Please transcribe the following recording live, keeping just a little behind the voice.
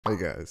Hey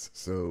guys,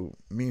 so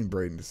me and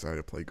Braden decided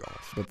to play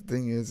golf. But the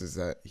thing is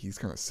that he's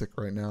kind of sick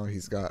right now.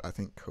 He's got, I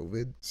think,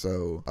 COVID.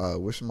 So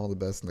wish him all the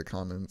best in the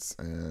comments.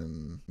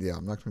 And yeah,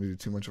 I'm not going to do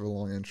too much of a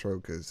long intro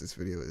because this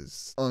video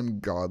is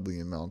ungodly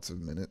amounts of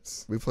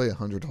minutes. We play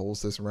 100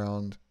 holes this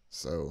round.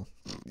 So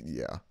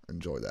yeah,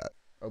 enjoy that.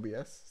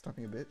 OBS, stop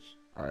being a bitch.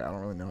 Alright, I don't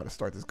really know how to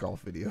start this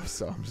golf video,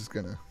 so I'm just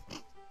gonna...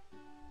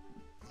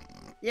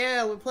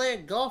 Yeah, we're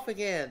playing golf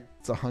again.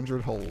 It's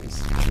 100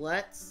 holes.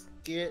 Let's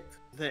get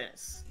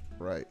this.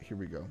 Right, here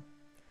we go.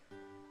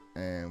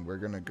 And we're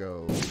gonna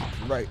go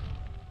right.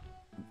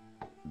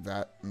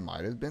 That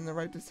might have been the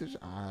right decision.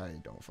 I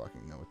don't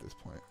fucking know at this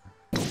point.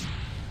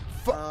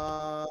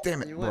 Fuck.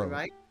 Damn it, you bro. went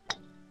right.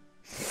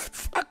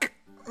 Fuck.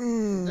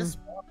 This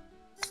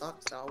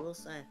sucks, I will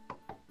say.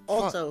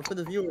 Also, for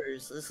the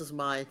viewers, this is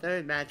my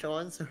third match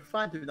on, so if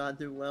I do not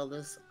do well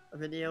this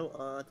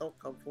video, don't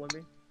come for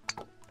me.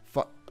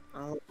 Fuck.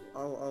 Oh,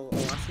 I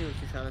see what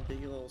you're trying to do,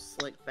 you little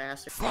slick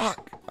bastard.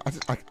 Fuck.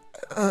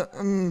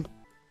 I'm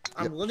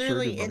Yep,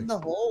 literally sure in the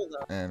hole,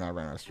 though. And I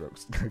ran out of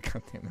strokes. God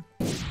damn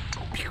it.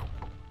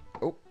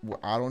 Oh, well,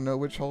 I don't know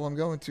which hole I'm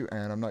going to,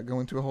 and I'm not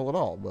going to a hole at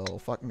all. Well,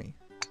 fuck me.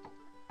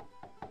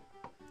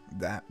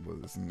 That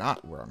was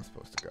not where I'm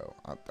supposed to go.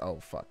 Oh,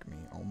 fuck me.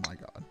 Oh my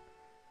god.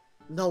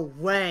 No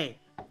way!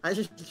 I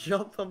just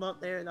jumped from up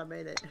there and I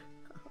made it.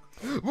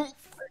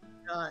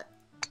 God.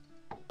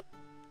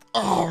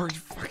 Oh, are you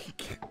fucking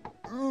kidding?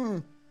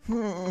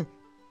 Are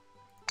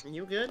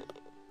you good?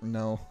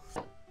 No.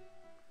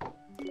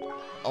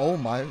 Oh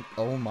my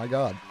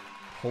god.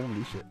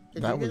 Holy shit.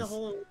 Did that you get was a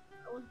hole?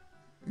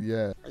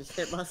 yeah. I just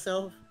hit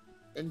myself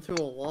into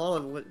a wall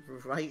and went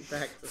right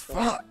back to sleep.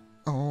 Fuck.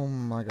 Oh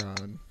my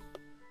god.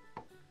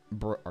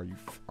 Bro, are you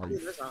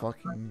Dude, that's a hard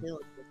fucking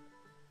feeling.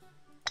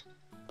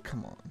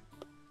 come on.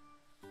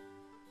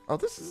 Oh,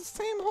 this is the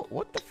same hole.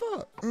 What the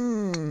fuck?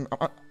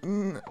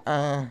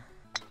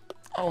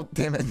 Oh,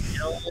 damn it.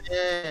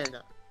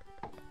 Dylan,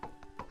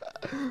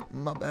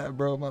 My bad,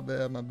 bro. My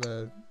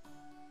bad.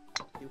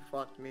 you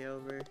fucked me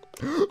over.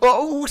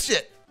 Oh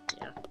shit.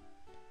 Yeah.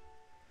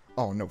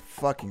 Oh, no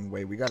fucking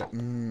way. We gotta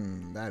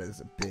that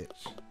is a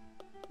bitch.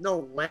 No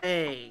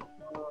way.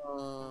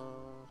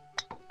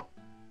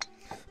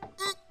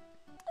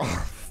 Oh,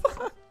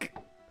 fuck.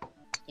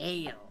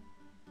 Damn.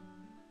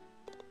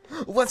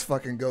 Let's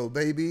fucking go,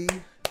 baby.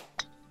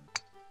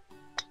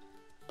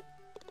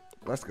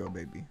 Let's go,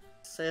 baby.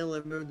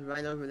 Sailor moved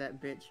right over that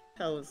bitch.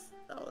 That was.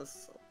 I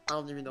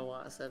don't even know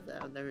why I said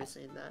that. I've never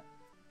seen that.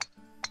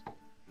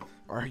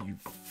 Are you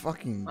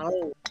fucking...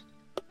 Oh,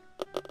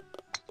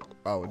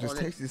 Oh, it just Oh,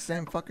 takes you the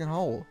same fucking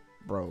hole,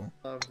 bro.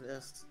 love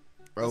this.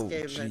 Oh,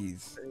 game jeez.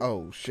 is-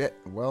 Oh, shit.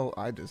 Well,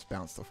 I just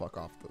bounced the fuck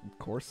off the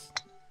course.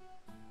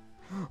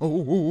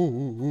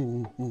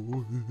 Oh,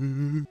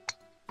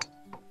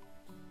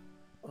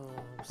 Oh,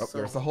 so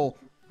there's the hole.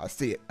 I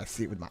see it. I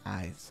see it with my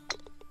eyes.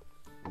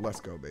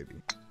 Let's go,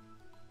 baby.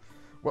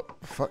 What?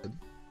 Fuck.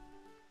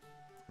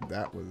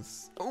 That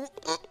was... Oh,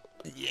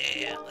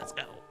 yeah, let's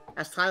go.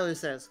 As Tyler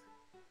says,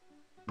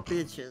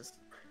 bitches.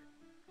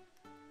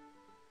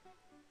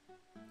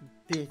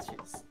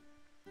 Bitches.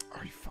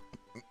 Are you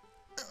fucking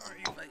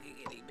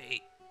kidding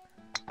me?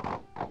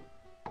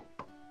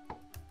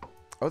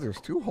 Oh, there's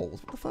two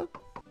holes. What the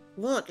fuck?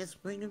 Look, it's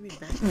bringing me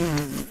back.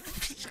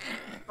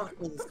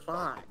 Fucking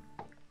spot.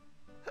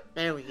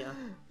 There we go.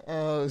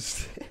 Oh,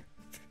 shit.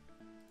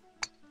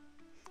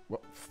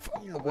 What,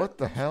 Yeah, what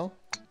the hell?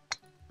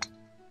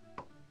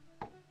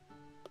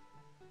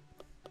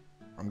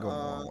 I'm going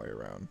the wrong way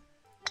around.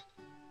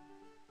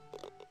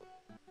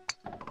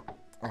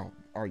 Oh,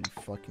 are you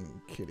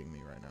fucking kidding me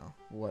right now?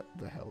 What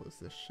the hell is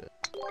this shit?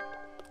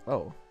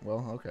 Oh,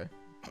 well, okay.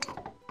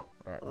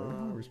 Alright, where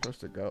are we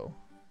supposed to go?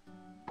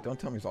 Don't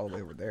tell me it's all the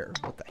way over there.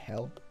 What the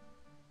hell?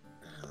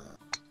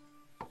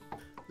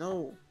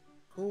 No,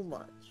 too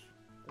much.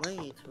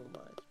 Way too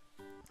much.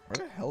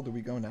 Where the hell do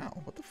we go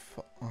now? What the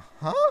fuck?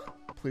 Huh?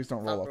 Please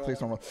don't roll Stop off. Please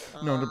don't roll.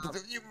 No, no,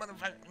 you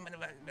motherfucker,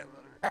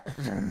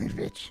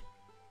 bitch.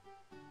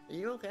 Are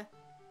you okay?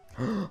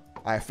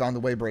 I found the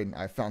way, Braden.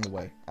 I found the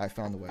way. I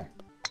found the way.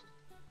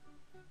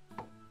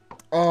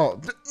 Oh,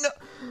 no.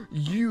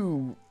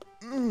 You.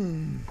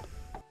 You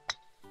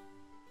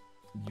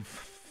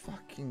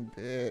fucking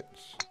bitch.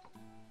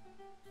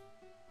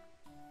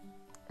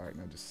 Alright,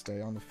 now just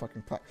stay on the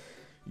fucking plat.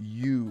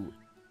 You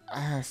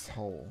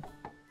asshole.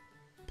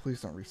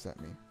 Please don't reset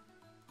me.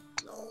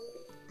 No.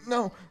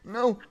 No,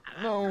 no,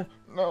 no,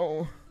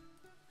 no.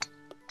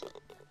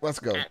 Let's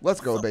go.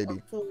 Let's go,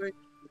 baby.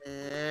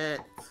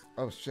 Unfortunate.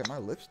 Oh shit, my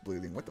lip's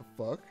bleeding. What the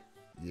fuck?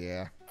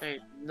 Yeah.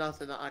 Ain't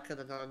nothing that I could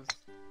have done.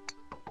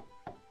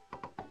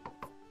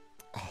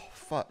 Oh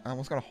fuck, I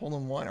almost got a hole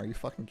in one. Are you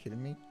fucking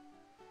kidding me?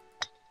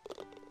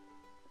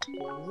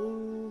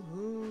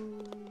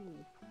 Woohoo.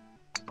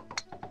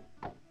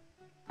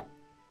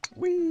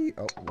 Wee!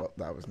 Oh, well,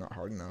 that was not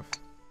hard enough.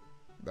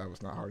 That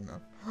was not hard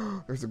enough.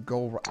 There's a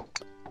goal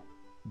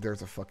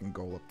There's a fucking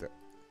goal up there.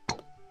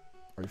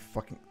 Are you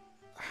fucking...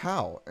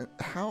 How? And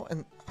how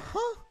and...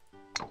 Huh?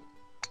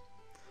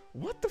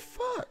 What the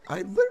fuck?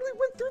 I literally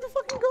went through the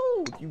fucking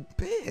gold, you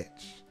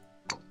bitch.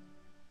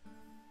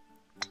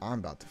 I'm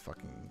about to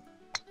fucking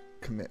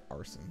commit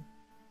arson.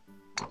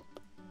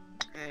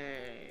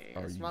 Hey,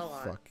 Are it's you my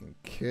line. fucking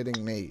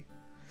kidding me?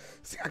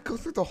 See, I go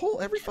through the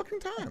hole every fucking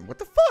time. What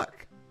the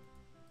fuck?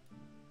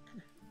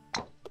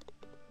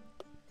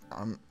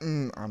 I'm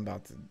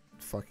about to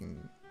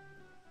fucking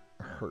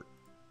hurt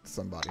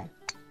somebody.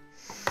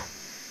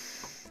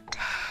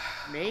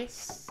 Me?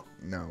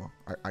 No,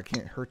 I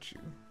can't hurt you.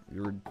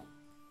 You're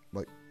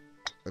like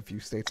a few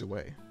states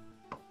away.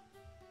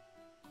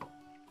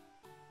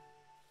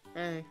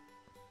 Hey.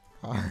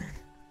 Hi.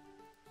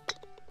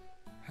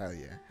 Hell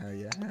yeah, hell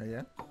yeah, hell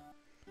yeah.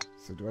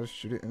 So do I just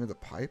shoot it into the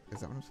pipe?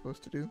 Is that what I'm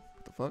supposed to do?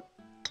 What the fuck?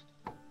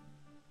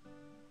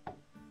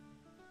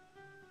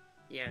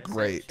 Yeah.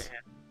 Great.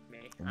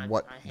 Me.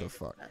 What I the hate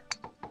fuck? that.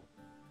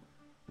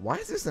 Why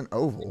is this an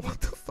oval?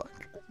 What the fuck?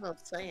 That's what I'm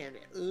saying.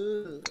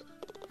 Ooh.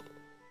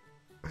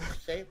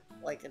 Shaped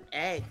like an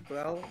egg,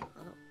 bro. I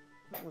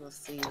don't want to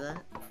see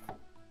that.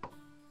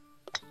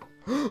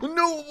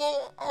 No!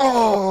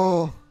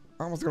 Oh!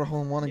 I almost got a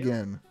hole in one Yep.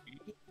 again.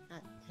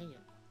 God damn.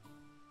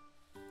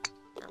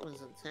 That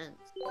was intense.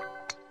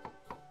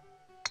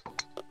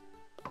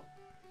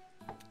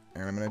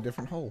 And I'm in a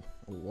different hole.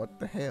 What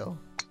the hell?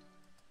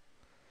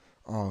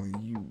 Oh,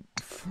 you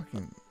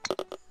fucking...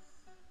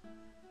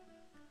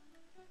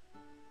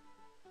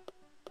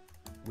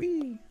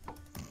 Wee!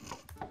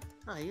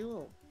 Oh, you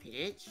little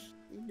bitch.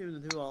 You knew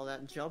to do all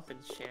that jumping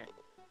shit.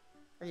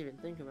 I didn't even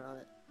think about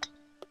it.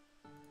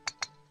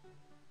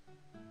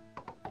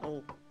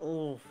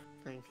 Oh,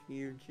 thank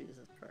you,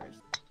 Jesus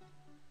Christ.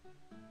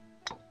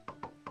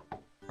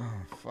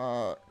 Oh,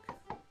 fuck.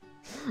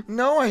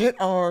 No, I hit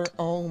R.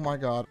 Oh my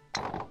god.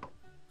 God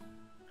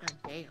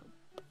damn.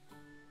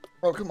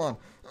 Oh, come on.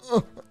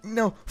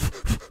 No.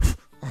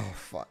 Oh,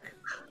 fuck.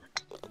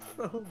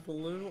 Throw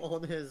blue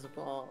on his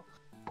ball.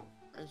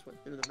 I just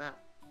went through the map.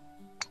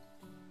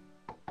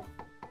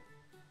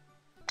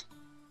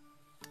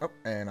 Oh,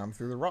 and I'm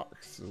through the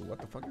rocks. So what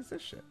the fuck is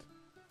this shit?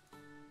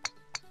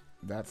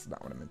 That's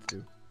not what I meant to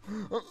do.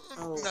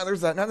 Oh. Now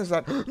there's that. Now there's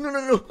that. No, no,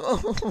 no.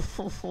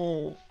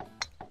 Oh.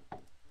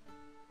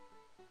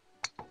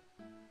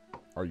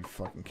 Are you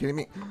fucking kidding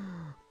me?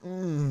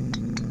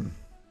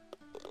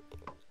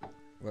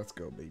 Let's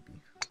go, baby.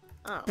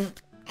 Oh.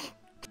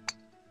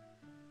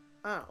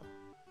 Oh.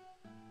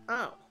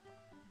 Oh.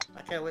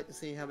 I can't wait to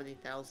see how many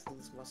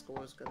thousands my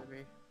score is gonna be.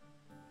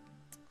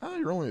 Oh,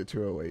 you're only at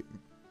 208.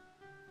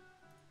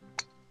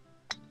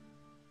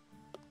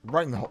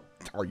 Right in the hole.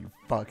 Are you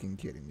fucking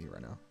kidding me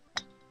right now?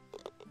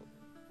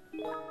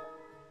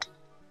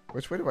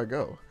 Which way do I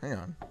go? Hang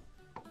on.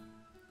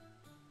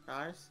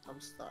 Guys,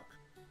 I'm stuck.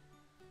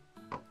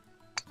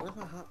 What if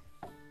I hop?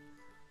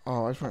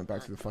 Oh, I just went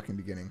back to the fucking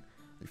beginning.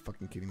 Are you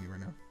fucking kidding me right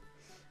now?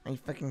 Are you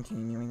fucking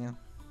kidding me right now?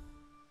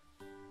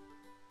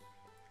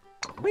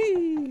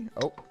 Whee!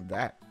 Oh,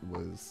 that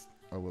was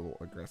a little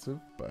aggressive,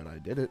 but I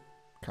did it.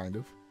 Kind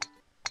of.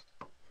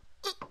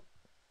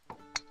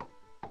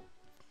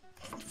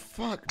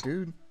 Fuck,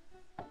 dude.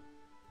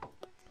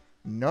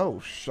 No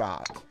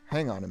shot.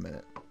 Hang on a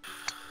minute.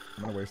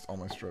 I'm gonna waste all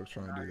my strokes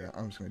trying to do that.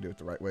 I'm just gonna do it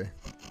the right way.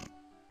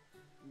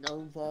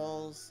 No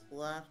balls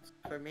left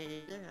for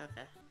me either?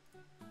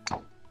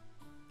 Okay.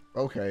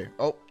 Okay.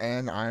 Oh,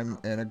 and I'm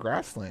in a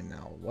grass lane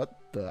now. What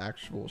the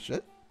actual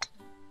shit?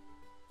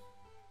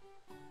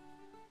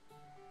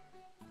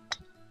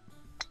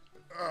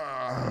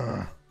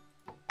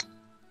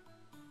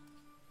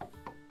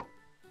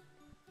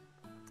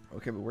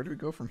 Okay, but where do we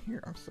go from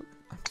here? I'm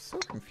so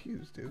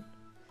confused, dude.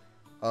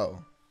 Oh.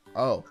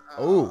 I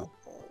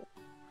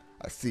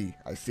see.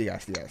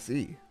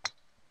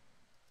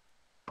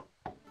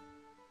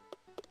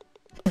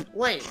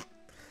 Wait,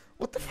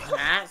 What the fuck?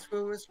 that's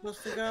where we're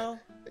supposed to go?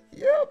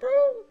 Yeah, bro.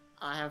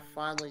 I have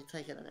finally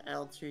taken an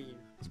L to you.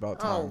 It's about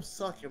Oh, time.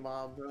 suck your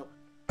mom, bro.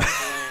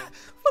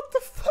 What the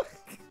fuck?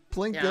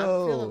 Plinko. Yeah,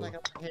 I'm feeling like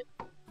I'm gonna hit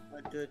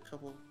a good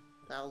couple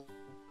thousand.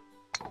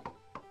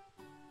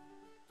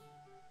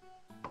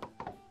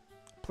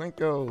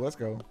 Plinko, let's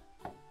go.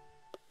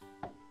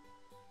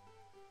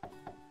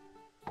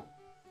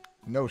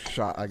 No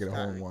shot, I get a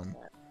hole in one.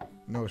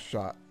 No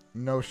shot.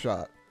 No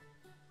shot.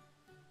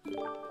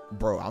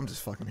 Bro, I'm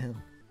just fucking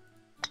him.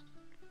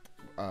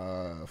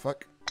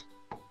 Fuck.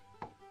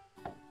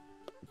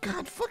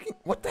 God fucking,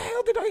 what the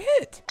hell did I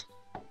hit?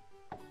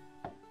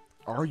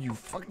 Are you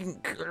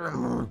fucking...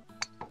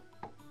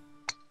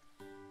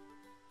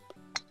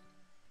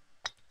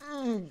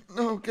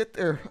 No, get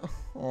there.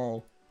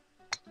 Oh.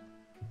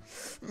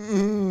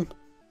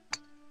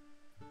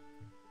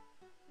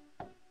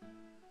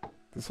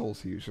 This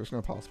hole's huge. There's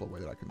no possible way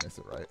that I can miss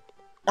it, right?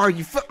 Are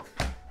you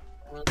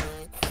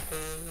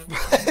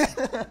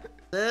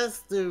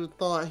This dude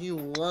thought he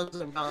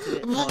wasn't about to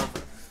get caught.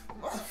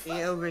 He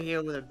over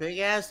here with a big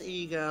ass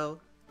ego.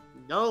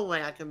 No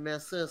way I can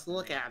miss this.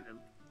 Look at him.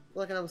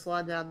 Look at him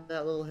slide down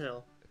that little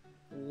hill.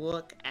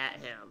 Look at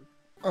him.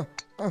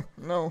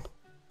 No.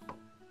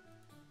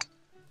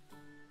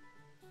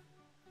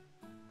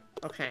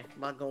 Okay,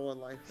 my goal in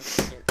life is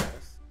to get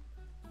this.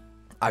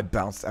 I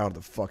bounced out of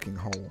the fucking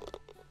hole.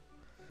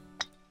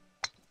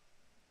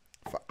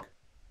 Fuck.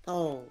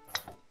 Oh.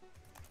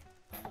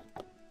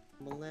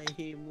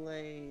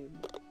 Lame.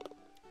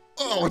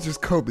 Oh,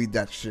 just Kobe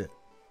that shit.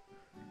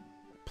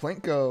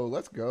 Plinko,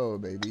 let's go,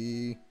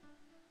 baby.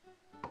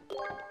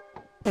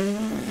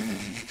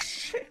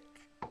 Shit.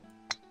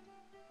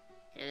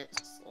 Hit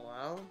it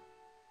slow.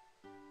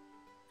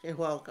 You're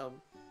welcome.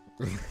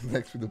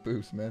 Thanks for the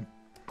boost, man.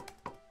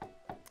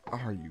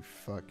 Are you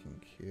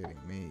fucking kidding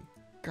me?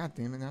 God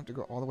damn it, I have to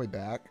go all the way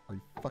back? Are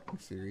you fucking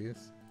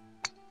serious?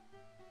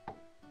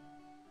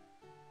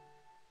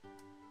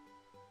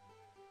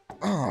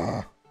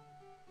 Ah.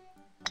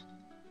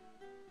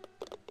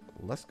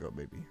 Let's go,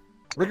 baby.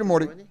 Rick and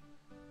Morty.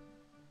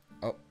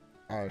 Oh,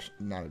 I should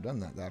not have done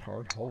that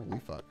hard. Holy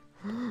fuck.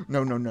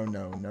 No.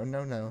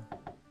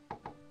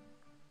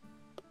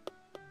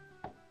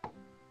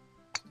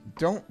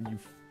 Don't you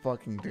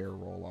fucking dare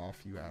roll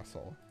off, you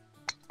asshole.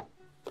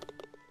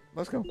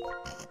 Let's go.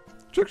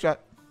 Trick shot.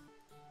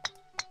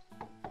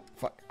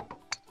 Fuck.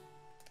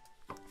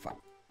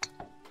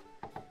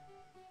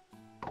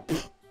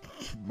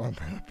 My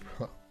bad,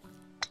 bro.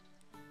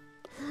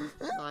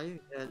 Oh, you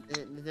good.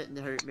 It didn't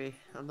hurt me.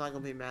 I'm not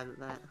gonna be mad at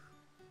that.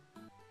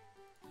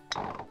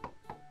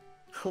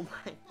 Oh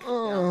my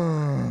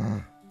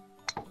god.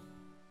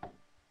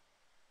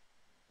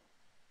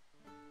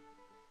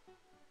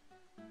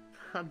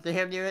 I'm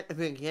damn near at the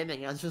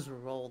beginning. I just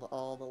rolled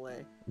all the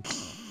way.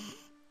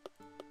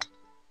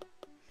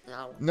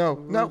 No.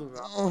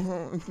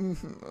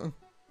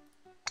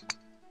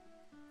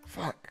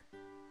 Fuck.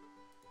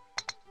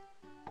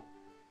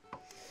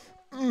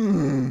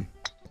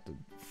 What the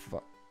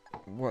fuck?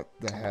 What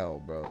the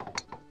hell, bro?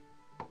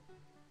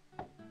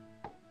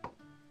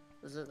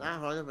 Is it that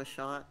hard of a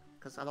shot?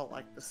 Because I don't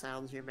like the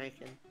sounds you're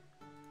making.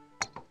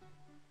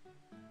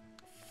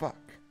 Fuck.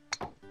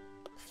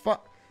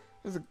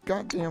 There's a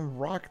goddamn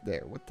rock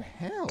there. What the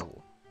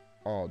hell?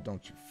 Oh,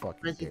 don't you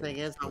fucking Crazy thing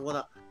is,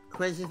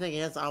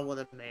 I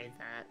would've made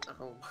that.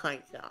 Oh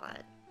my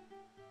god.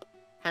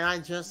 Had I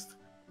just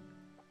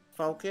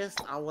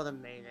focused, I would've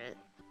made it.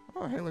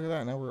 Oh, hey, look at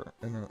that. Now we're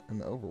in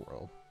the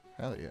overworld.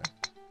 Hell yeah.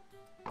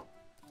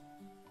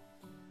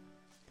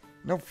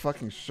 No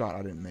fucking shot.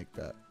 I didn't make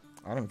that.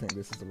 I don't think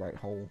this is the right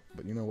hole.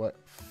 But you know what?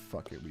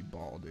 Fuck it. We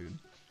ball, dude.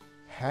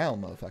 Hell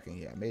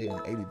motherfucking yeah. Made it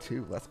in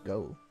 82. Let's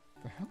go.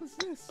 The hell is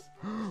this?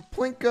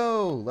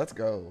 Plinko! Let's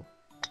go.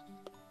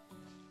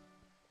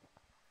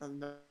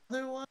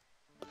 Another one?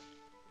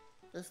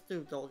 This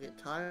dude don't get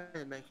tired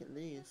of making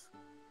these.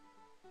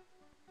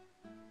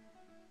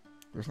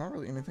 There's not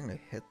really anything to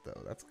hit,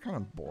 though. That's kind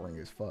of boring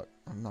as fuck.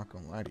 I'm not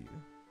gonna lie to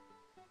you.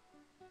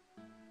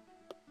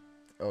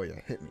 Oh,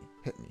 yeah. Hit me.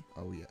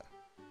 Oh, yeah.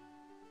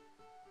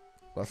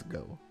 Let's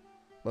go.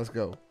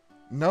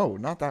 No,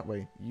 not that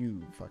way.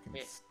 You fucking...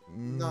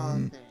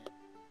 Nothing.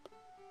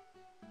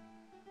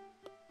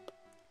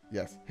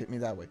 Yes, hit me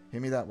that way.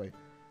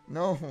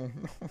 No,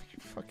 you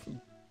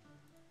fucking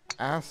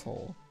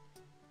asshole.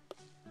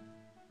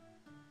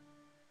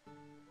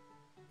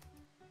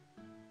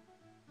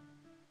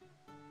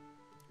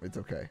 It's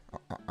okay.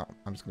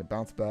 I'm just gonna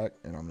bounce back,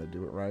 and I'm gonna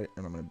do it right,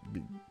 and I'm gonna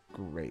be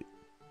great.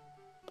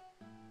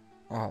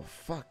 Oh,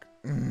 fuck.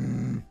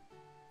 You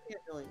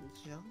can't really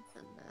jump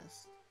in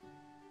this.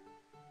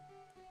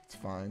 It's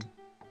fine.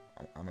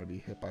 I'm gonna be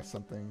hit by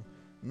something.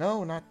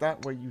 No, not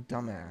that way, you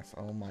dumbass.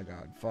 Oh my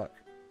god, fuck.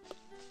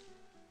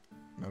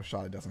 No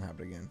shot, it doesn't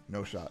happen again.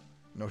 No shot.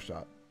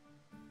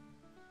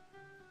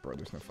 Bro,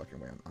 there's no fucking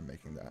way I'm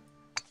making that.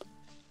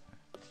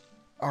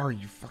 Are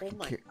you fucking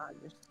kidding? Oh my god,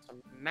 you're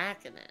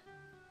smacking it.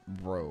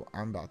 Bro,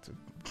 I'm about to...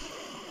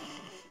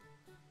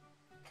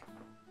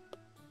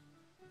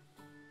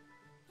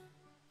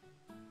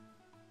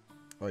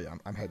 Oh yeah,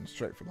 I'm heading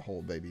straight for the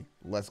hole, baby.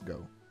 Let's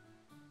go.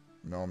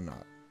 No, I'm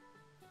not.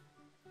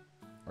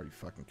 Are you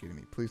fucking kidding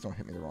me? Please don't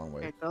hit me the wrong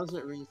way. It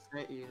doesn't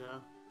reset you,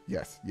 though.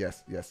 Yes.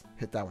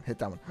 Hit that one.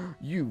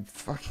 You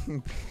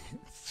fucking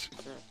bitch.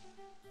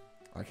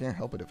 I can't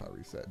help it if I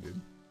reset, dude.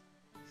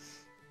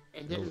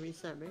 It didn't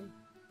reset me.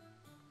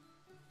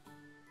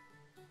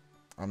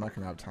 I'm not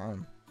gonna have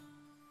time.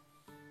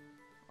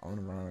 I'm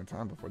gonna run out of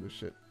time before this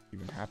shit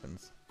even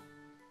happens.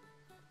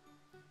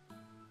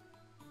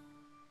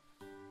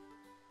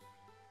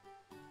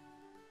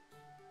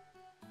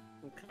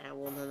 Okay,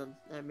 well then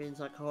that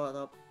means I caught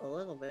up a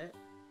little bit.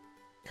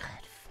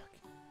 God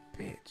fucking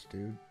bitch,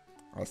 dude.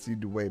 I'll see you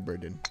the way,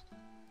 Brendan.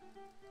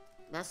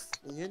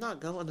 You're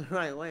not going the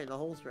right way. The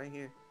hole's right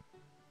here.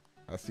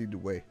 I'll see you the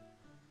way.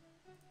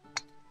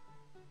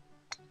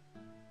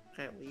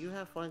 Okay, well you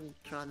have fun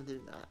trying to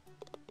do that.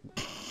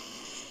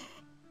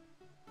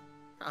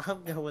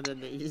 I'm going in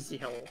the easy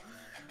hole.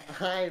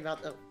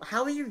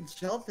 How are you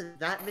jumping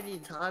that many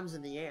times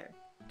in the air?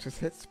 Just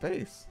hit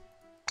space.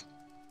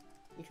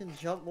 You can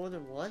jump more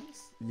than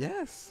once?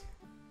 Yes.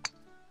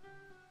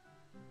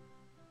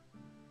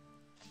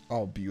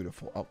 Oh,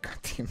 beautiful. Oh, god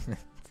damn it.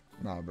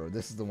 Nah, bro.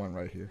 This is the one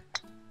right here.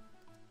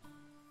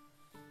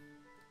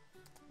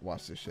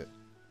 Watch this shit.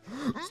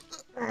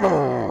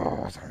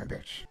 Oh, son of a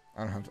bitch.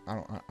 I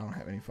don't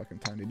have any fucking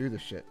time to do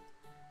this shit.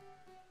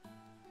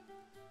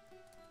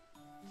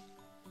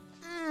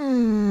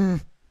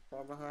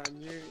 Far behind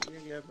you.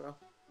 You're good, bro.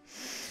 What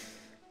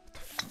the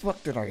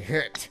fuck did I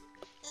hit?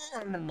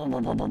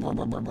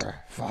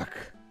 Fuck.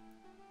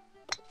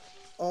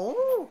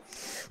 Oh!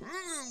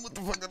 What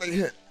the fuck did I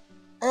hit?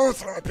 Oh,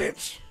 son of a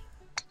bitch.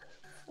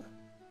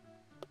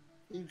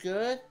 You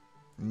good?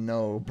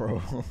 No,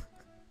 bro.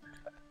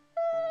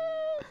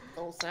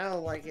 Don't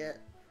sound like it.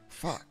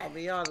 Fuck. I'll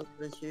be honest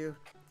with you.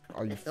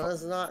 Are you It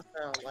does not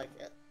sound like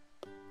it.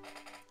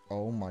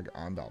 Oh my god,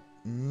 I'm about.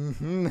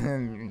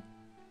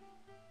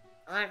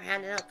 I'm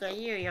handing up to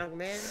you, young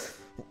man.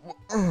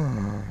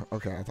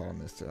 Okay, I thought I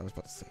missed it. I was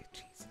about to say,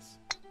 Jesus.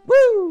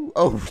 Woo!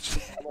 Oh,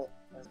 shit. Well,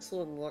 this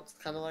one looks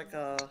kind of like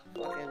a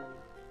fucking...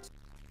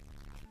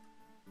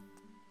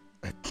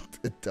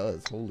 It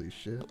does. Holy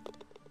shit.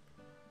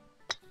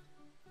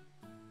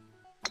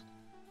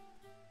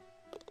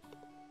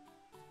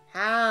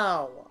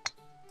 How?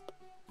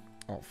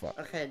 Oh, fuck.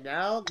 Okay,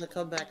 now the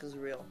comeback is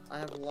real. I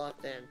have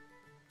locked in.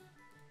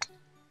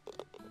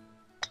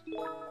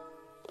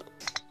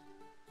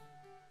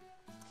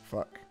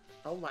 Fuck.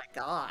 Oh my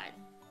god.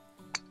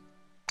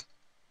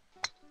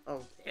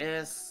 Oh,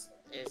 this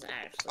is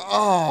actually...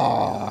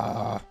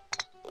 Ah!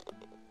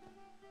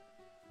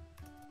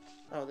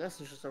 Oh,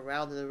 this is just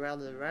around and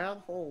around and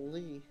around?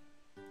 Holy.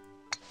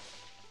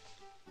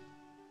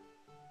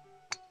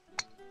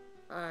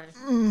 Alright.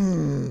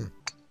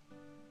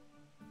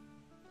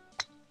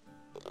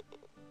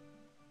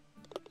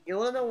 You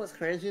wanna know what's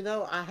crazy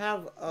though?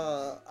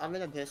 I'm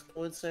in a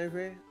Discord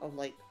server of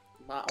like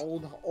my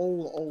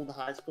old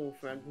high school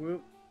friend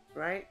group,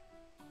 right?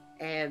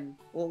 And,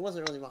 well, it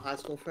wasn't really my high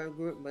school friend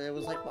group, but it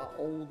was like my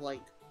old,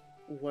 like,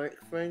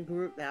 work friend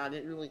group that I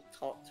didn't really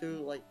talk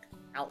to, like,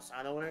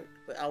 outside of work,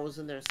 but I was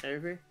in their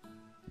server,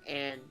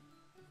 and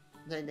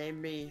they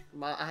named me,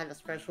 I had a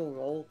special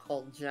role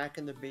called Jack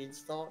and the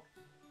Beanstalk,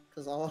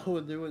 because all I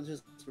would do was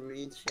just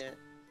read shit.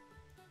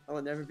 I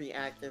would never be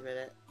active in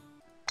it.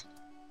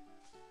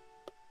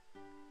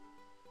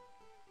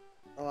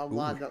 Oh, I'm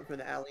lined up for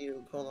the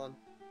alley-oop, hold on.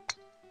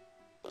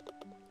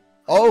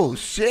 Oh,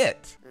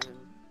 shit! And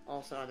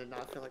also, I did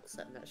not feel like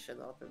setting that shit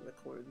up and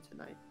recording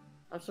tonight.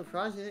 I'm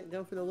surprised you didn't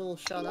go for the little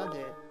shot I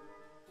did.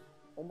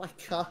 Oh my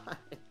god.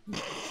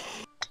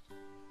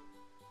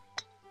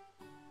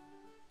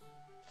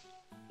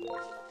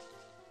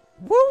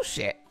 Woo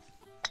shit!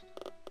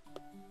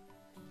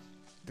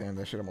 Damn,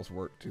 that shit almost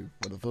worked too.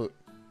 With a foot.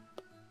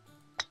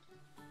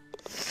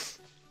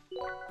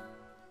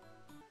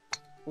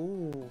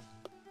 Ooh.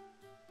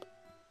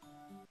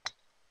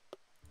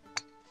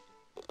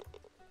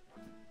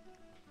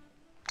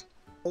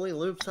 Only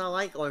loops I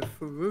like are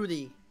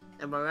fruity.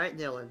 Am I right,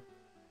 Dylan?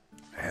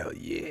 Hell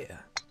yeah.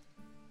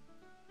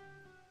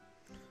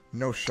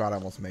 No shot, I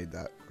almost made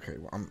that. Okay,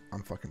 well,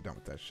 I'm fucking done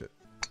with that shit.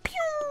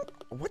 Pew!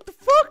 What the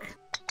fuck?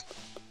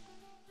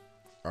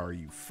 Are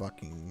you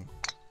fucking...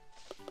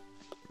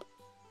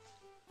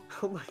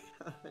 Oh my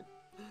god.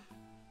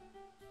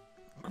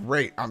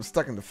 Great, I'm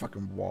stuck in the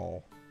fucking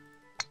wall.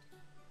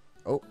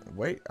 Oh,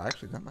 wait,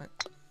 actually, that might...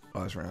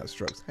 Oh, I just ran out of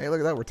strokes. Hey, look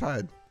at that, we're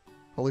tied.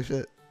 Holy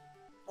shit.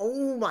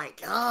 Oh my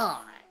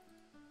god.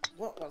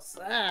 What was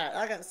that?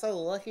 I got so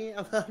lucky.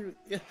 I'm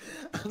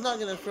not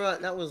gonna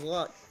front. That was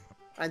luck.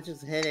 I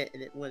just hit it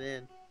and it went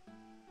in.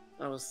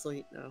 I was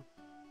asleep now.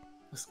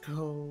 Let's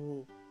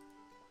go.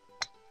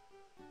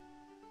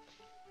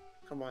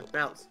 Come on,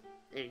 bounce.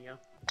 There you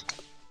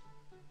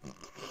go.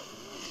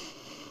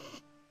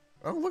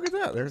 Oh, look at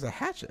that, there's a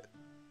hatchet.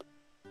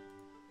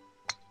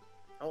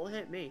 Don't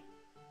hit me,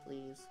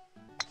 please.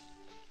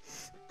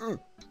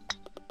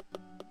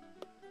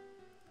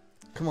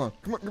 Come on,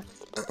 come on.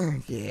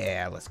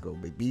 Yeah, let's go,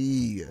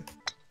 baby.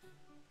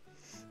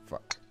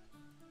 Fuck.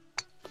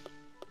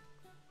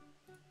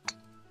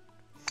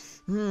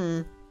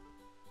 I'm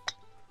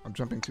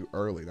jumping too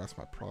early, that's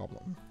my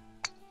problem.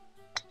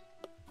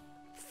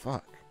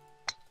 Fuck.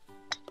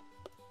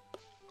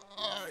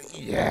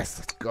 Yes,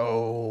 let's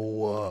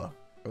go.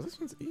 Oh, this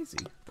one's easy.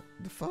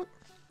 The fuck?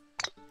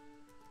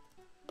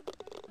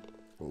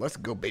 Let's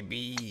go,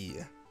 baby.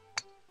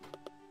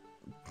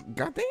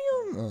 Goddamn.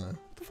 What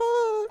the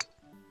fuck?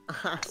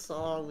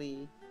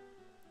 Sorry.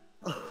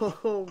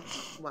 Oh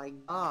my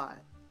god.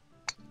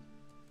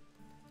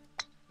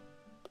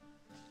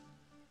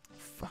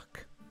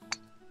 Fuck.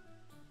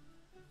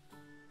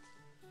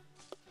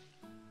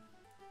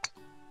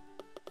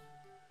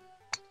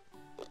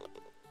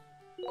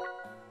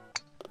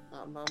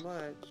 Not by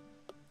much.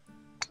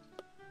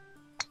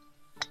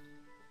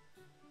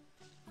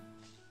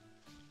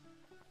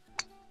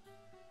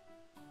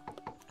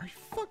 Are you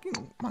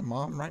fucking my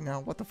mom right now?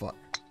 What the fuck?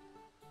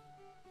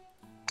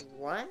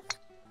 What?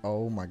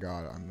 Oh my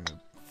god, I'm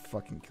gonna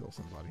fucking kill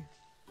somebody.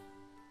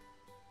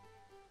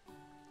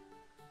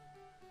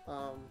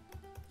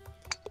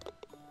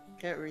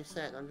 Can't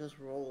reset, I'm just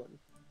rolling.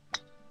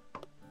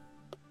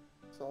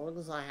 So long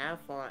as I have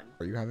fun.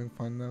 Are you having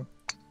fun though?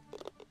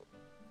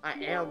 I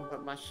am,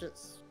 but my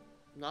shit's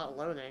not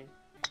loading.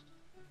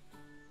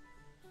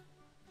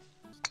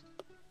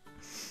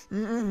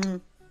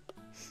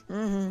 Mm-hmm.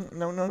 Mm-hmm.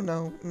 No, no,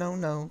 no, no,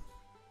 no.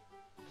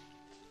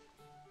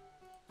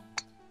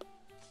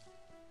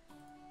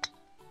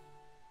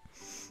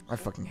 I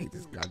fucking hate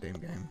this goddamn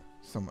game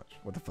so much.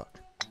 What the fuck?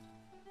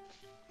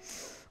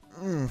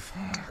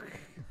 Fuck.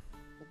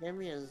 It gave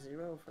me a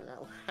 0 for that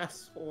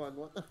last one.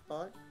 What the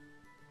fuck?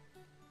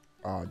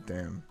 Oh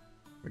damn.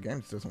 The game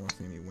just doesn't want to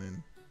see me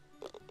win.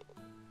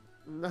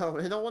 No,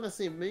 they don't want to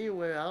see me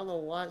win. I don't know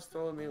why it's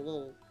throwing me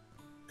little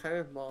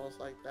curveballs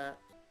like that.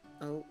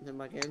 Oh, did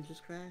my game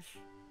just crash?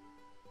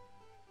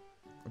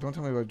 Don't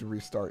tell me about to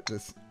restart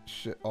this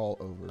shit all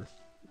over.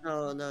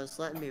 No, no, it's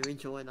letting me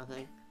rejoin, I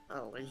think.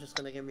 Oh, it's just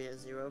gonna give me a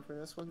 0 for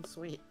this one?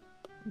 Sweet.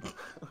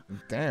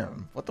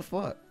 Damn. What the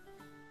fuck?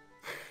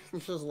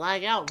 Just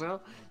lag out,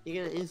 bro. You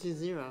get an easy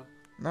 0.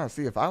 Nah,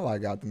 see, if I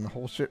lag out, then the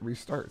whole shit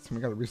restarts. We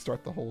gotta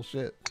restart the whole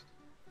shit.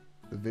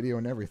 The video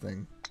and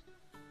everything.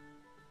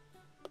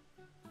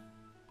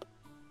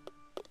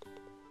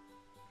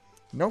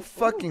 No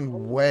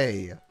fucking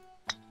way.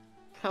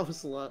 That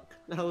was luck.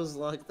 That was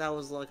luck. That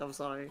was luck. I'm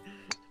sorry.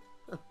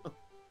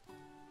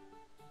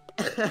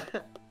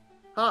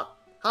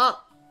 Hop!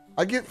 Hop!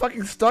 I get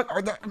fucking stuck.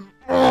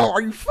 Oh,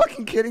 are you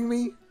fucking kidding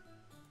me?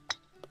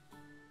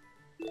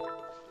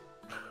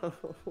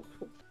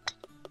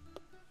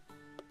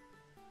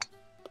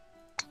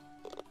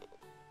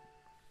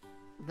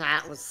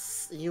 That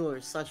was... You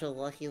were such a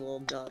lucky little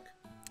duck.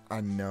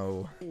 I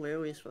know. Where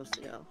are we supposed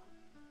to go?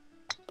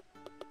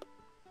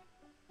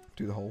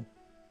 Do the hole.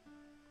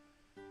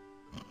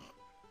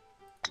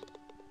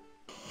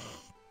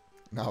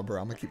 Nah,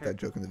 bro, I'm gonna keep that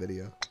joke in the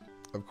video.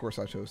 Of course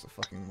I chose the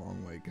fucking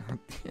wrong way. God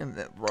damn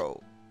that,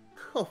 bro.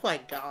 Oh my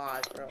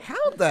god, bro.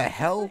 How the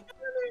hell?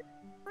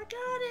 I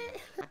got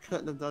it! I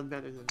couldn't have done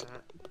better than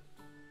that.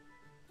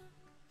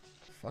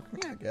 Fuck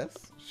me, I guess.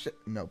 Shit,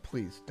 no,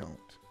 please don't.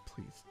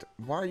 Please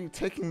don't. Why are you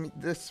taking me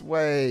this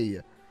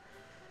way?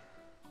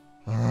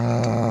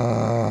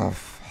 Ah,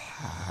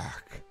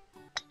 fuck.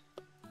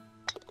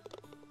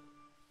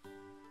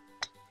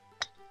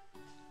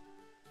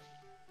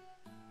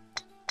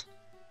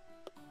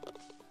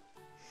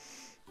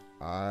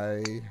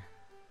 I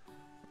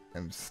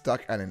am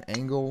stuck at an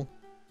angle.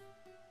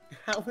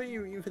 How are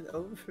you even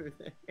over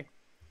there?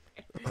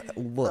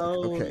 Look,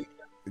 Oh, okay.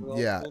 well,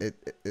 Yeah, well-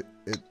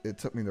 it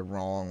took me the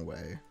wrong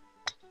way.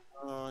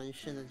 Oh, you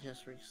should have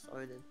just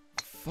restarted.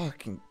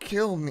 Fucking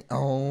kill me.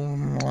 Oh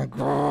my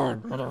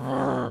god.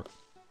 Whatever.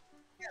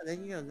 Yeah, there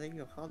you go, there you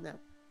go. Calm down.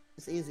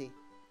 It's easy.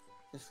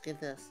 Just get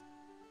this.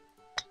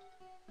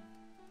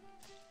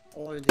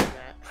 Or do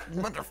that.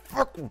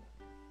 Motherfucker.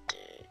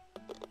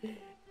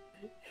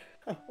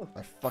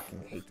 I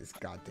fucking hate this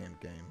goddamn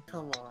game.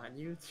 Come on,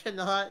 you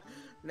cannot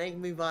make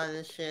me buy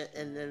this shit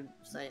and then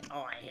say,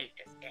 oh, I hate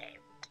this game.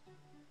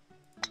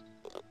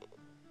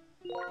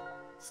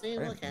 See,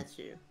 I look didn't- at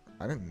you.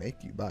 I didn't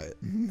make you buy it.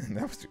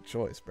 That was your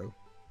choice, bro.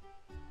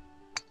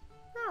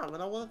 No, but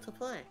I wanted to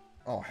play.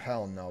 Oh,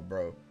 hell no,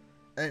 bro.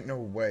 Ain't no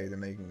way they're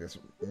making this.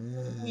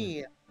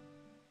 Yeah.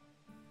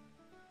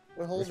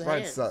 We're This holding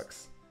ride hands.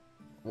 sucks.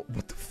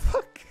 What the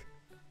fuck?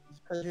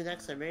 Because you're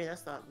next to me,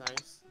 that's not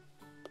nice.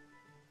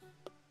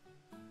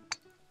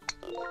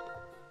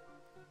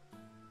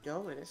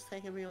 Going, it's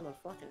taking me on a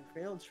fucking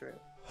field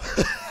trip.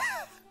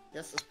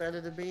 Guess it's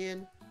better to be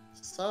in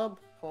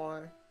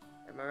subpar.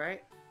 Am I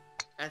right?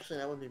 Actually,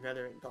 that would be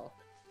better in golf.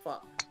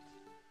 Fuck.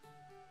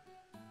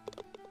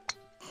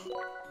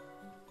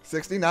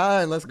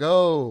 69, let's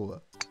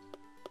go.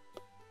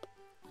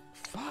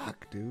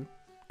 Fuck, dude.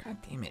 God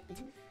damn it.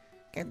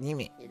 God damn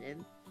it. You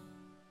did?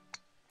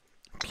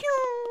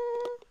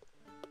 Pew!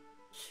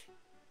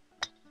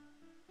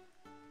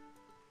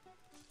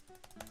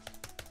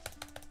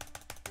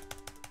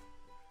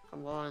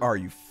 Come on. Are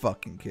you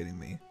fucking kidding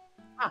me?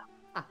 Ah.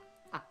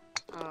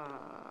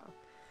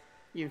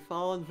 You've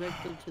fallen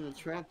victim to the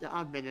trap that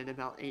I've been in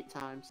about 8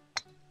 times.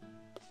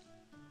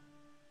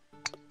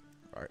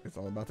 Alright, it's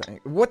all about the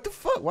angle. What the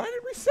fuck? Why did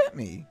it reset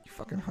me? You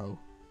fucking hoe.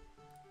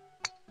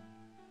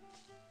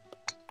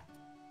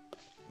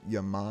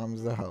 Your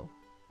mom's a hoe.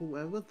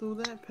 Whoever threw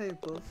that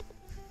paper,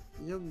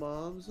 your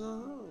mom's a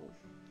hoe.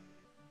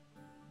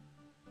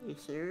 You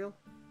cereal?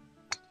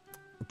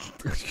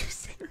 Are you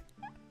serious?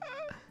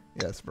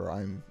 Yes, bro.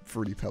 I'm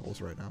Fruity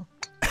Pebbles right now.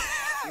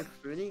 You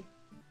fruity?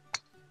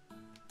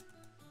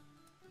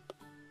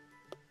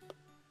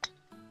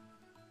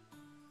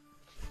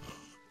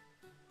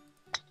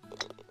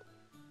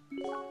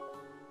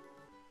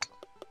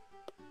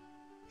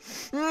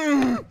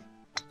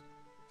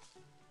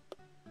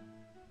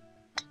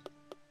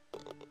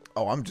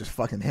 Oh, I'm just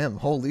fucking him.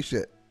 Holy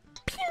shit.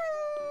 Pew!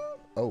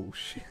 Oh,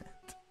 shit.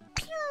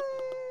 Pew!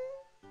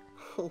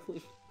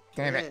 Holy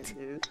Damn shit, it.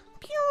 dude.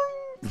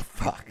 Pew!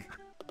 Fuck.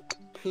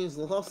 He's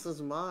lost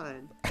his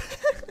mind.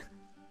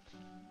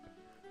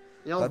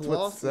 Y'all That's what's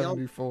lost.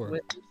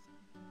 74.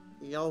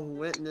 Y'all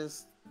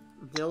witnessed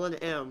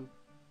Dylan M.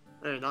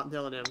 Or not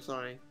Dylan M.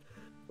 Sorry.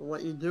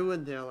 What you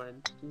doing, Dylan?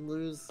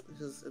 Lose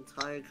his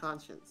entire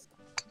conscience.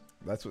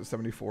 That's what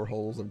 74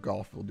 holes of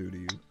golf will do to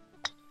you.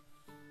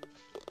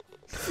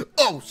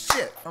 Oh,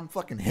 shit. I'm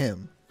fucking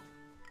him.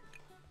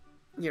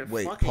 You're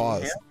Wait, fucking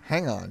pause. hell?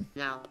 Hang on.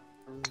 Now,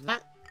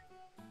 that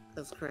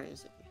is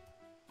crazy.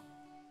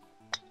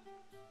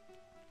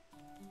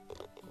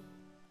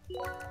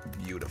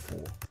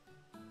 Beautiful.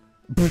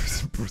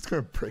 Bruce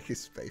gonna break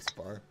his space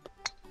bar.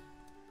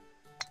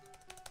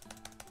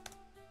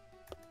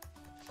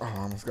 Oh, I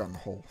almost got in the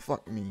hole.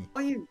 Fuck me.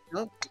 Why are you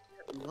jumping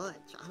so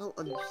much? I don't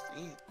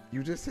understand.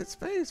 You just hit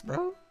space,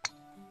 bro.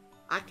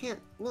 I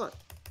can't look.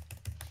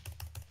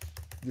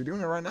 You're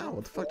doing it right now.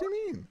 What the fuck do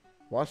you mean?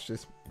 Watch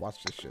this.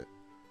 Watch this shit.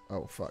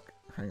 Oh, fuck.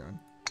 Hang on.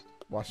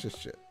 Watch this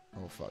shit.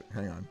 Oh, fuck.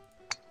 Hang on.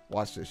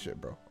 Watch this shit,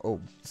 bro. Oh,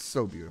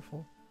 so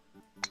beautiful.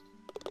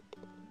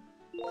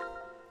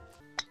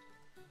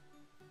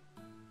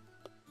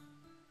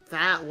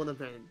 That would have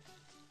been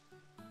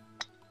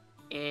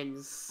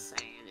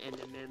insane in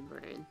the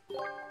membrane.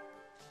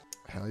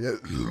 Hell yeah.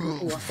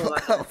 Ooh, I feel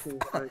like that's too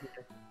hard.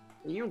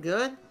 Are you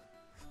good?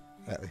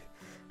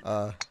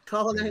 Hell,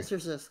 Call an yeah.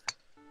 exorcist.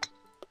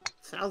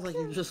 Sounds like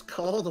you just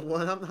called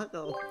one. I'm not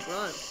gonna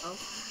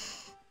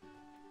front.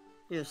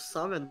 You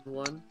summoned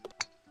one.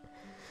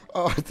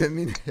 oh, I didn't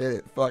mean to hit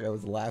it. Fuck, I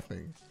was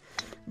laughing.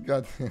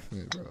 God damn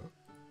it, bro.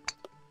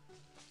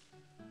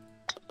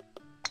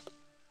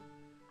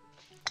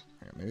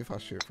 Hang on, maybe if I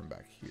shoot it from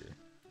back here.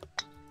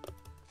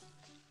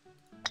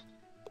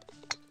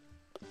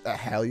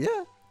 Hell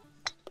yeah.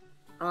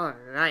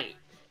 Alright.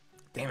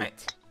 Damn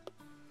it.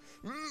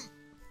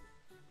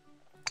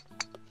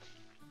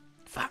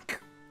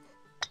 Fuck.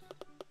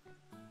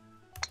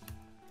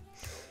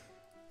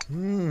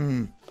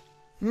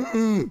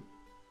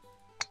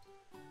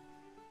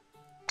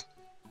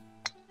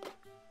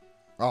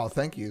 Oh,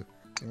 thank you.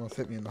 You almost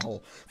hit me in the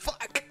hole.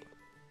 Fuck.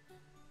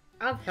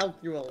 I've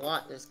helped you a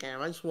lot this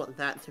game. I just want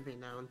that to be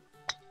known.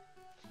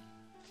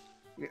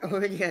 You're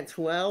already at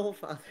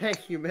 12? I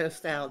think you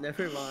missed out.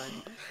 Never mind.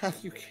 How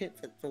you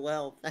get to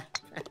 12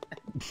 that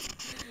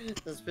fast?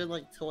 It's been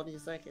like 20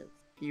 seconds.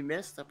 You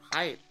missed the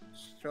pipe.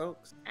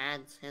 Strokes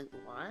add 10.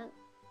 What?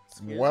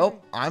 Excuse Well, me?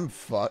 I'm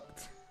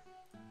fucked.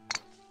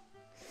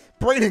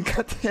 Brayden,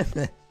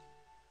 goddammit.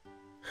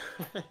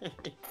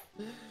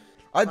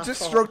 I My just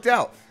fault. stroked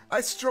out.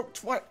 I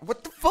stroked twice.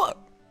 What the fuck?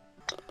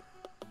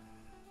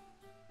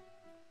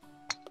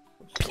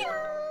 Pew!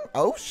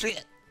 Oh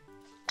shit.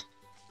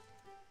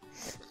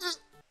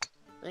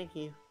 Thank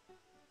you.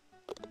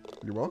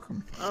 You're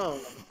welcome.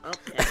 Oh,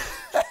 okay.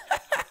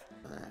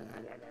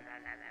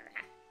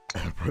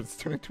 Bro, it's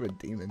turned into a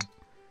demon.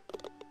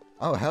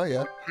 Oh, hell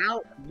yeah. How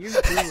are you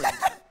doing?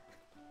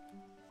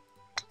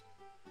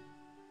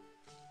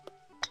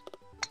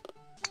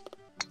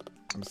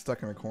 I'm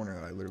stuck in a corner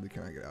that I literally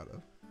cannot get out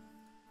of.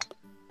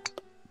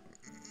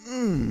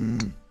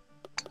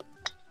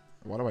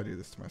 Why do I do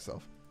this to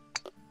myself?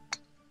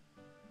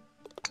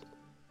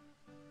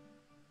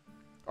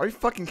 Are you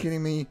fucking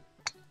kidding me?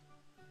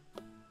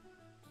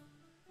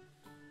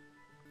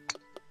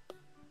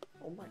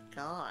 Oh my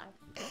god.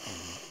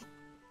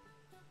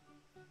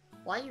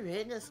 Why are you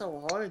hitting it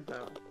so hard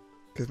though?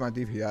 Because my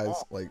DPI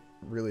is like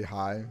really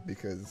high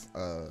because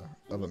of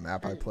a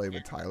map I played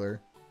with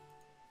Tyler.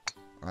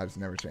 I just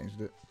never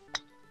changed it.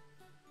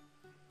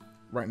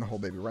 Right in the hole,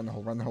 baby. Right in the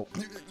hole. Right in the hole.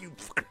 You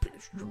fucking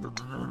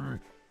bitch.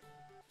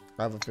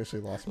 I've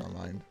officially lost my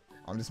mind.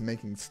 I'm just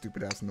making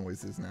stupid ass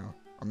noises now.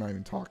 I'm not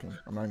even talking.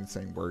 I'm not even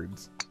saying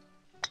words.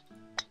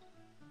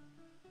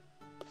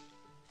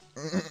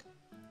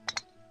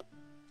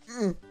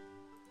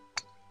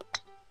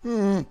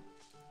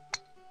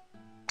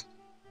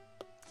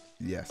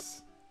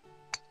 Yes.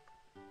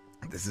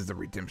 This is the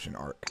redemption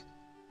arc.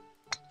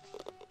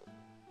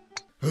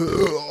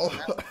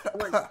 That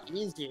was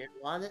easier.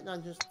 Why didn't I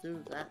just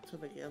do that to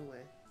begin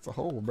with? It's a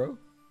hole, bro.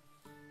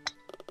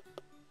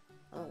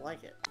 I don't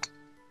like it.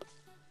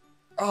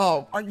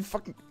 Oh, are you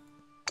fucking...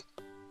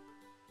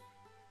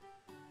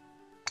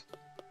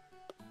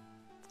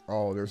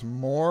 Oh, there's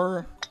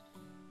more.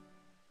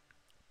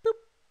 Boop.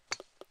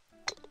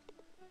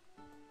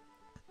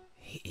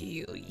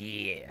 Hell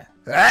yeah.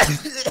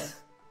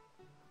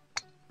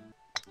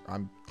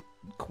 I'm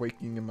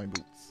quaking in my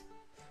boots.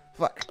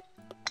 Fuck.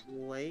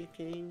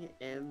 Waking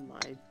in my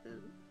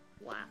boot.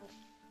 Wow.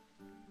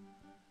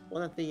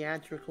 What a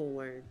theatrical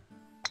word.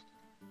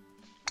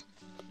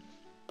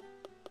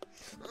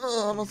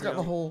 Oh, I almost got in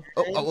the hole.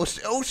 Oh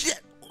shit. Oh,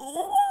 shit.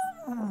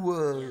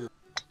 Ooh.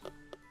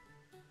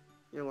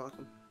 You're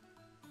welcome.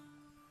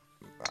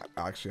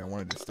 Actually, I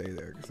wanted to stay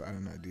there because I had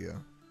an idea.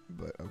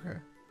 But, okay.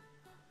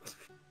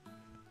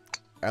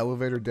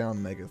 Elevator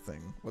down mega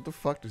thing. What the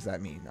fuck does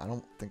that mean? I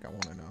don't think I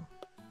want to know.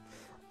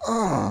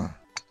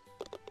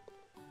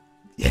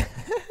 Yeah,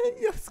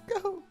 let's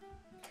go.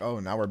 Oh,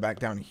 now we're back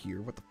down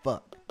here. What the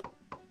fuck?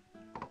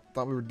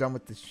 Thought we were done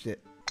with this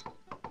shit.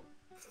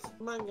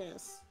 Among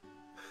Us.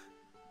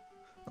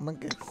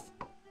 Among Us.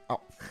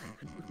 Oh,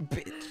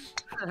 bitch.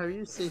 Have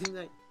you seen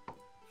that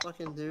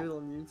fucking dude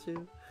on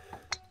YouTube?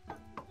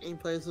 He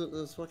plays with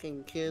those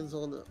fucking kids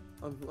on the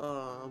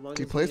Among Us.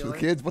 He plays with VR.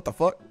 kids? What the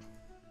fuck?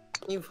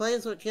 He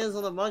plays with kids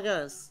on Among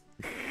Us.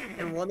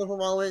 And one of them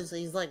always,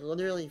 he's like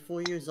literally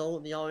 4 years old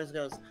and he always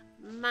goes,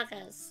 Among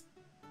Us.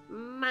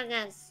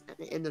 Muggus. At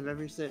the end of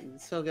every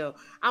sentence, he'll go,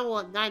 I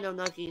want Dino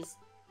Nuggies.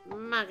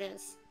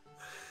 Muggus.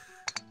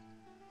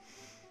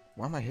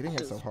 Why am I hitting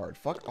it so hard?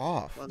 Fuck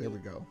off. Funny. There we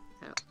go.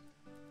 How?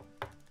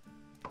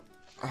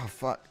 Oh,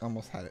 fuck.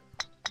 Almost had it.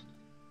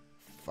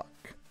 Fuck.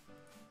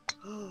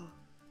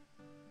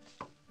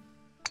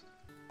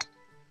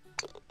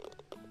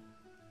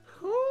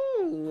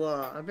 Ooh,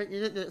 I bet you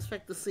didn't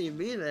expect to see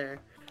me there.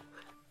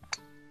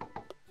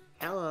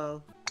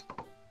 Hello.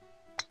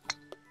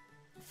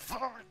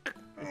 Fuck.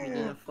 If you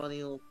need a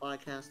funny little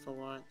podcast to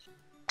watch.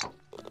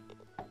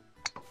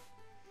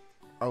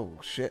 Oh,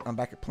 shit. I'm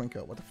back at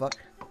Plinko. What the fuck?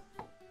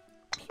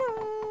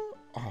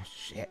 Oh,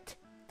 shit.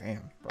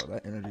 Damn, bro.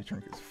 That energy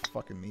drink is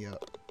fucking me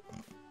up.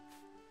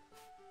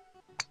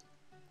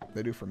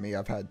 They do for me.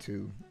 I've had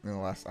 2 in the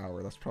last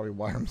hour. That's probably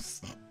why I'm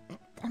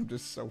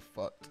just so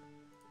fucked.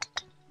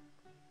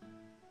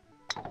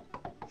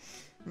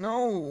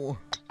 No.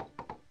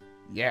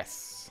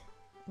 Yes.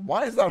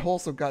 Why is that hole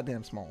so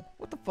goddamn small?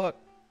 What the fuck?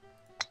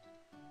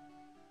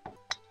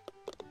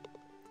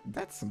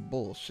 That's some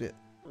bullshit.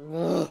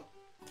 Ugh.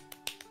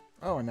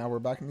 Oh, and now we're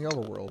back in the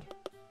overworld.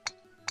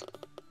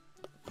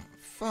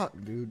 Fuck,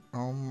 dude.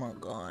 Oh my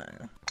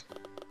god.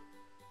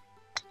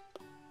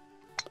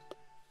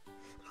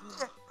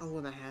 I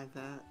wanna have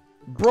that.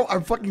 Bro,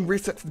 I'm fucking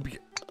reset to the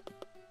beginning.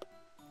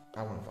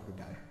 I wanna fucking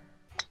die.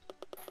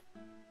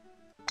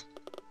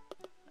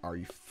 Are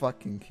you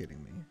fucking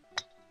kidding me?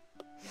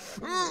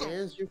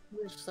 Is you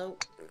finished so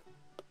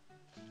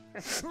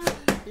you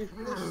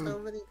finished so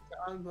many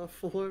times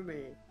before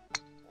me.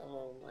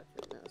 Oh my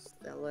goodness,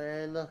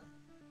 Dylan.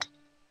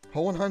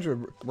 Hole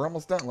 100. We're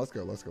almost done. Let's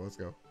go. Let's go. Let's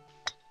go.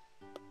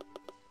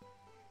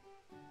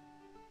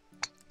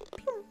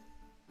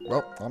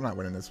 Well, I'm not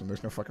winning this one.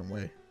 There's no fucking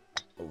way.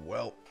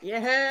 Well,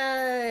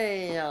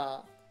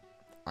 Yeah.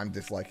 I'm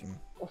disliking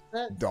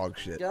Let's dog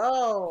shit.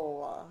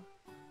 go.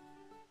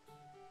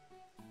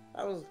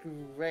 That was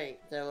great,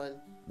 Dylan.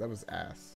 That was ass.